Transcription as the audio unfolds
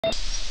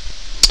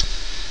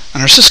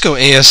On our Cisco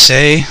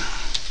ASA,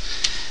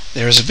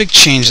 there was a big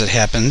change that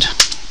happened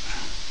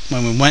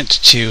when we went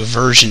to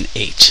version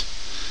 8.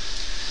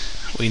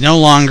 We no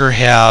longer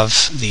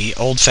have the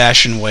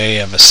old-fashioned way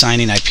of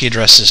assigning IP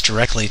addresses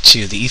directly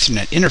to the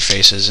Ethernet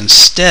interfaces.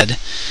 Instead,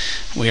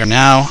 we are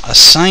now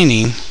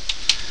assigning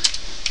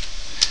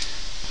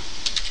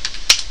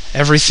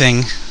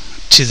everything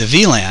to the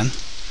VLAN,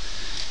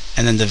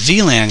 and then the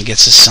VLAN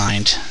gets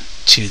assigned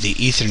to the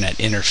Ethernet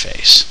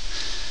interface.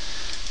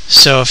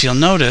 So if you'll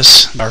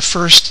notice, our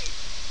first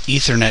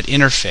Ethernet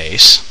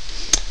interface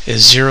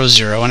is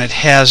 00, and it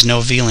has no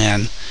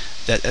VLAN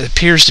that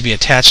appears to be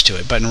attached to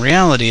it. But in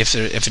reality, if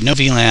no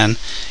VLAN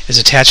is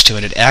attached to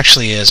it, it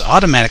actually is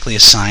automatically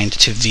assigned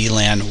to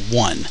VLAN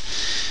 1.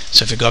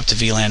 So if you go up to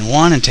VLAN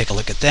 1 and take a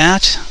look at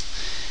that,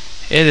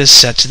 it is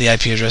set to the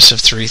IP address of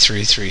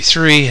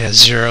 3333. It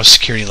has 0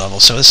 security level.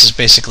 So this is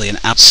basically an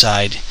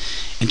outside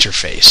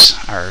interface.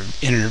 Our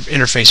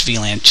interface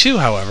VLAN 2,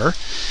 however,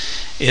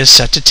 is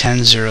set to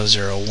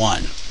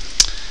 10001.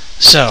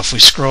 So if we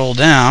scroll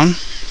down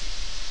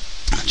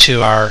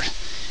to our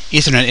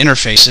Ethernet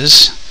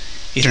interfaces,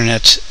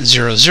 Ethernet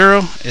 00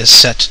 is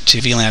set to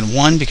VLAN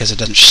 1 because it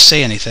doesn't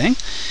say anything,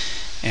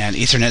 and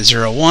Ethernet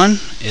 01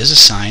 is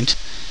assigned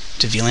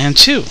to VLAN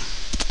 2.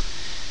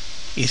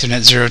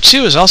 Ethernet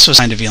 02 is also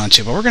assigned to VLAN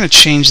 2, but we're going to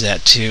change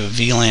that to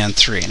VLAN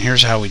 3, and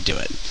here's how we do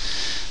it.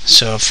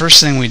 So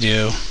first thing we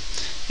do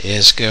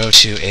is go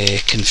to a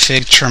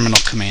config terminal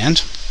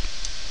command,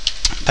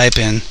 type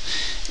in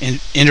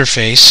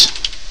interface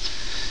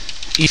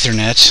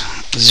Ethernet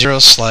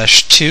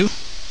 0/2,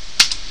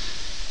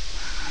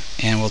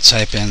 and we'll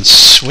type in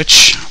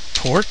switch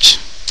port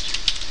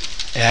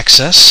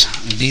access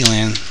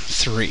VLAN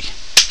 3.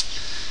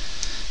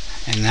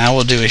 And now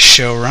we'll do a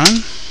show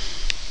run,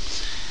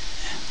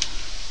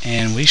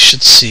 and we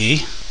should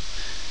see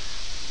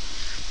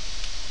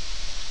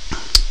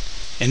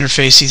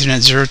interface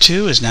Ethernet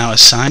 02 is now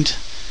assigned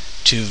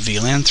to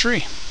VLAN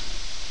 3.